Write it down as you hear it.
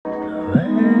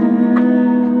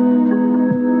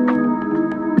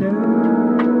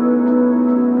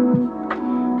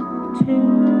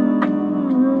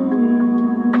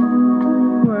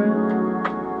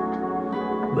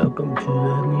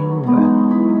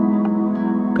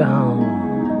gone.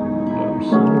 I'm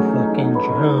so fucking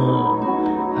drunk.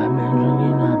 I've been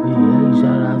drinking IPAs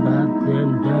out of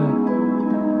goddamn dirt.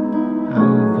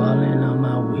 I'm falling on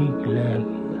my weak leg.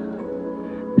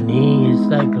 Knee is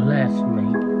like glass,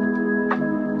 mate.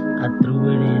 I threw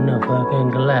it in a fucking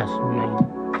glass, mate.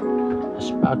 A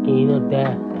sparking of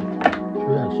that.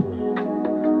 Trust me.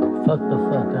 Fuck the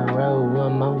fucking road,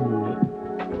 I'm on it.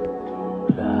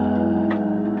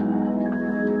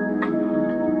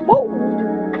 Woo!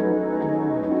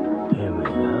 Here we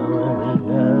go.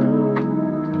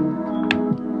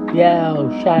 Yo,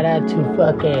 shout out to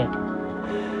fucking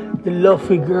the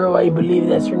Lofi girl, I believe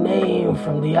that's her name,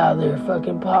 from the other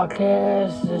fucking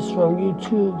podcast. It's from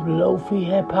YouTube, Lofi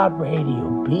Hip Hop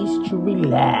Radio. Beats to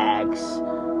relax.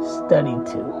 Study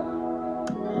to.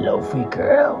 Lofi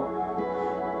girl.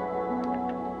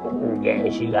 Yeah,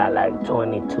 she got like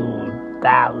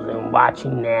 22,000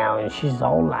 watching now, and she's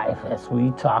all live as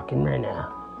we talking right now.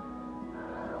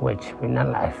 Which, we're not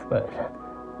live, but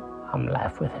I'm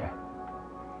live with her.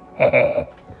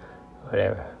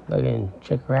 Whatever. Look and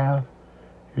check her out.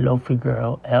 Lofi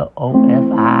girl,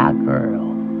 Lofi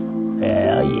girl.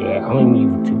 Hell yeah, I'm on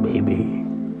YouTube, baby.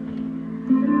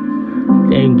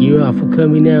 Thank you all for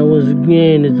coming out once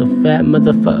again. It's a fat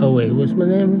motherfucker. Oh wait, what's my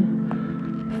name?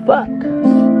 Fuck.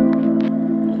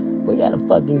 We gotta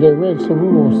fucking get rich so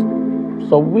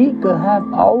we could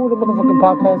have all the motherfucking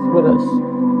podcasts with us.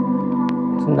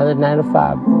 It's another 9 to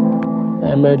 5.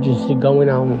 Emergency going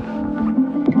on.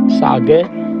 It's all good.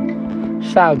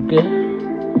 It's all good.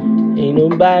 Ain't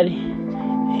nobody,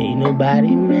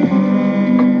 man.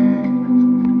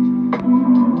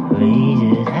 We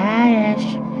just high as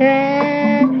shit.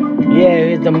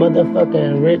 Yeah, it's the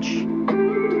motherfucking rich.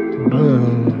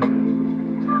 Boom.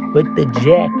 With the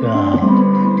jack off.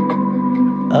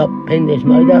 Up in this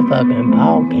motherfucking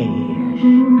podcast.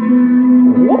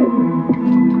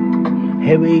 Whoa.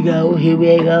 Here we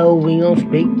go. We gon'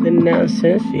 speak the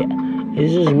nonsense, yeah.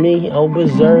 This is me,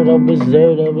 berserk. I'm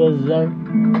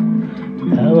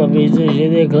a piece of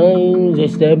shit that claims they're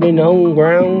stepping on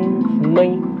ground,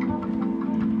 man.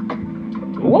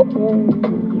 Whoa.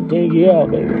 Take it out,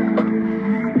 baby.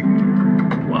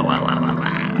 Wow.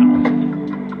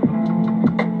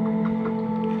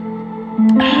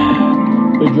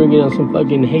 We're drinking on some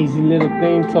fucking hazy little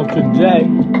thing, talk to Jay.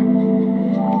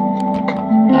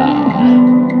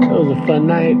 It was a fun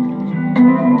night.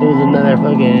 It was another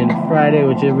fucking Friday,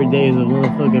 which every day is a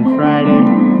motherfucking Friday.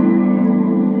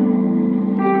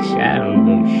 I don't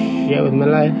do shit with my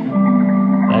life.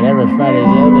 But every Friday is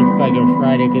another fucking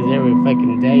Friday, because every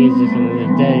fucking day is just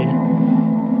another day.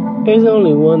 There's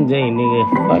only one day, nigga.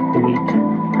 Fuck the week.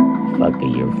 Fuck a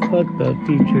year. Fuck the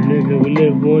future, nigga. We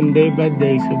live one day by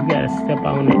day, so we gotta step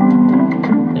on it.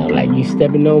 Not like you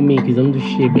stepping on me, because I'm the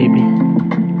shit, baby.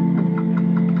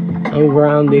 I'm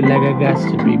grounded like I got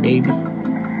to be, baby.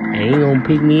 And you gonna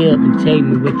pick me up and take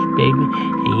me with you, baby.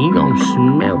 And you gonna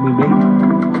smell me, baby.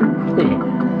 Yeah.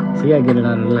 So you gotta get it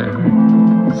out of the line,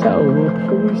 right? So,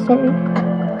 before we start,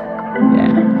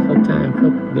 yeah, fuck time,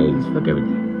 fuck days, fuck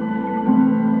everything.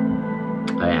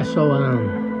 Oh yeah, so,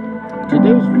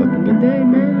 today was a fucking good day,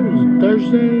 man. It was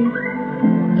Thursday.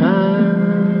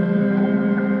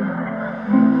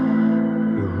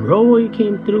 Roy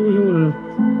came through. He went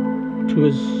to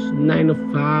his 9 to 5.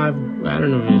 I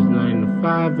don't know if it's 9 to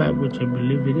 5, which I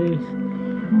believe it is.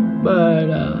 But,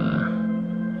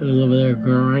 he was over there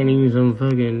grinding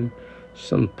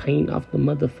some paint off the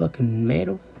motherfucking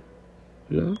metal.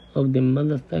 You know? Of the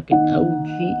motherfucking OG,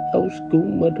 old school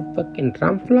motherfucking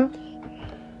Ramflas.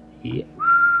 Yeah.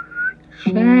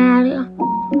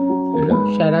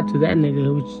 Shout out to that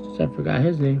nigga, which I forgot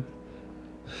his name.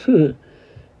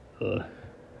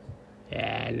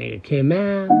 Yeah, nigga came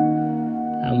out.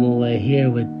 I'm over here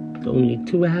with only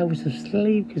 2 hours of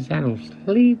sleep, because I don't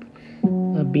sleep.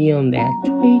 I'll be on that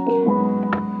tweak.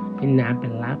 And I'll be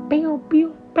like, pew,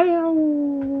 pew, pew.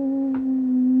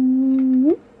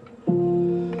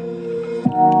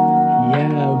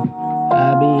 Yeah,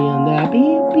 I'll be on that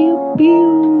pew, pew, pew.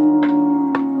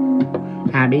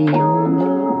 I be on the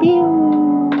pew.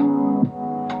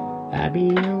 I be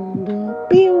on the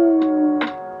pew.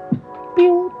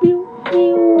 Pew, pew,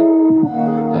 pew.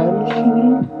 I'm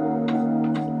shooting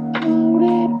all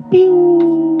that pew.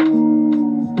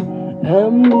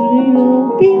 I'm losing on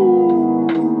pew.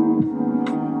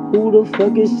 Who the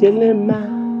fuck is selling my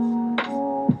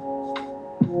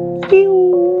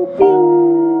pew, pew?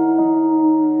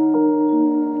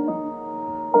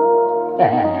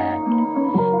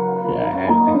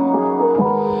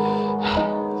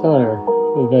 So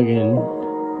whatever.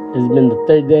 It's been the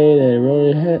 3rd day that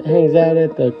Rory hangs out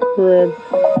at the crib.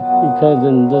 Because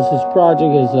this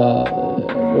project is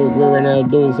we're right now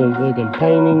doing some fucking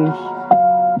paintings.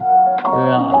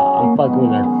 I'm fucking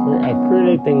with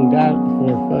acrylic. Thank God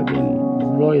for fucking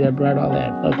Roy that brought all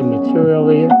that fucking material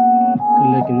over here.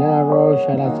 Good looking at Roy.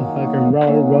 Shout out to fucking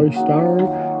Roy Stern.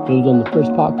 He was on the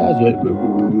first podcast. Yeah.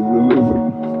 Whatever.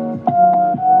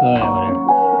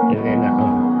 And then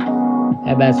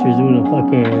that bastard's doing a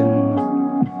fucking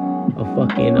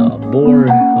board,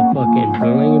 a fucking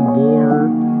blank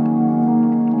board.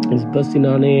 It's busting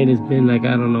on it. It's been like,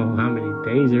 I don't know how many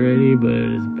days already, but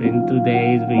it's been 2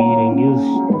 days. But he didn't use.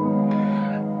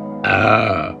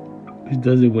 He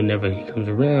does it whenever he comes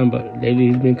around, but lately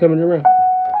he's been coming around.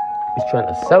 He's trying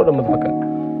to sell the motherfucker.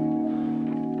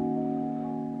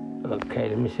 Okay,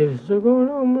 let me see if it's still going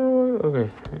on, man. Okay.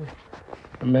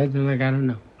 Imagine like, I don't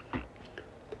know.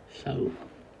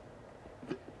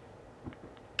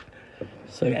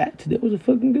 So yeah, today was a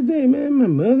fucking good day, man. My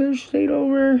mother stayed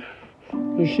over.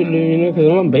 And shit, you know,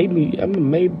 because I'm a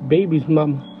baby's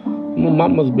mama. I'm a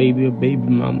mama's baby, a baby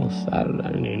mama's. I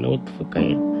don't even know what the fuck I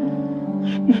am.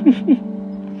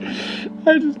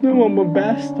 I just know I'm a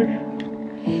bastard.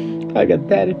 I got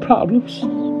daddy problems.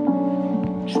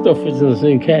 Stuff is in the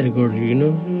same category, you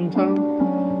know what I'm talking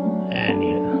about? And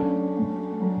yeah.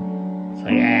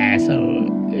 So,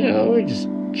 you know, we're just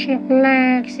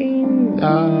chillaxing.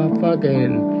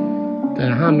 Fucking the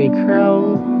homie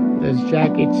Crow, that's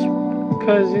Jacket's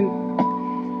cousin.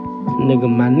 Nigga,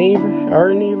 my neighbor,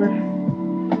 our neighbor.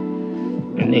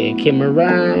 And then came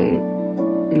around.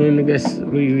 And then I guess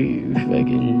we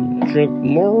fucking drink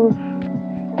more.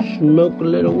 Smoke a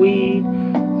little weed.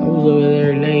 I was over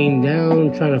there laying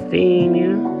down, trying to fiend,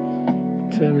 you know.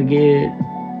 Trying to get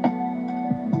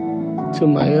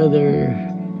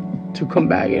to come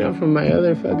back, you know, from my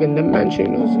other fucking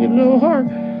dimension. It's a little hard.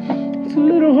 It's a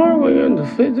little hard when you're in the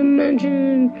fifth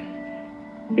dimension.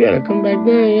 You gotta come back down.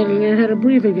 You gotta learn how to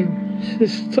breathe again.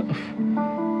 It's tough. I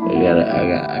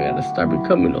gotta start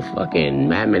becoming a fucking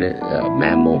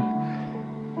mammal.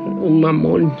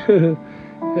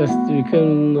 Just to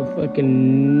become a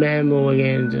fucking mammal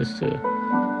again. Just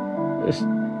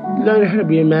learn how to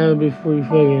be a mammal before you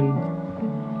fucking.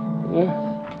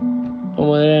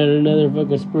 Oh, another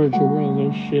fucking spiritual world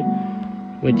and shit.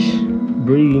 Which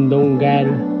breathing don't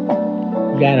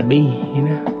gotta be, you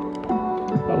know.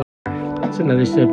 It's another step.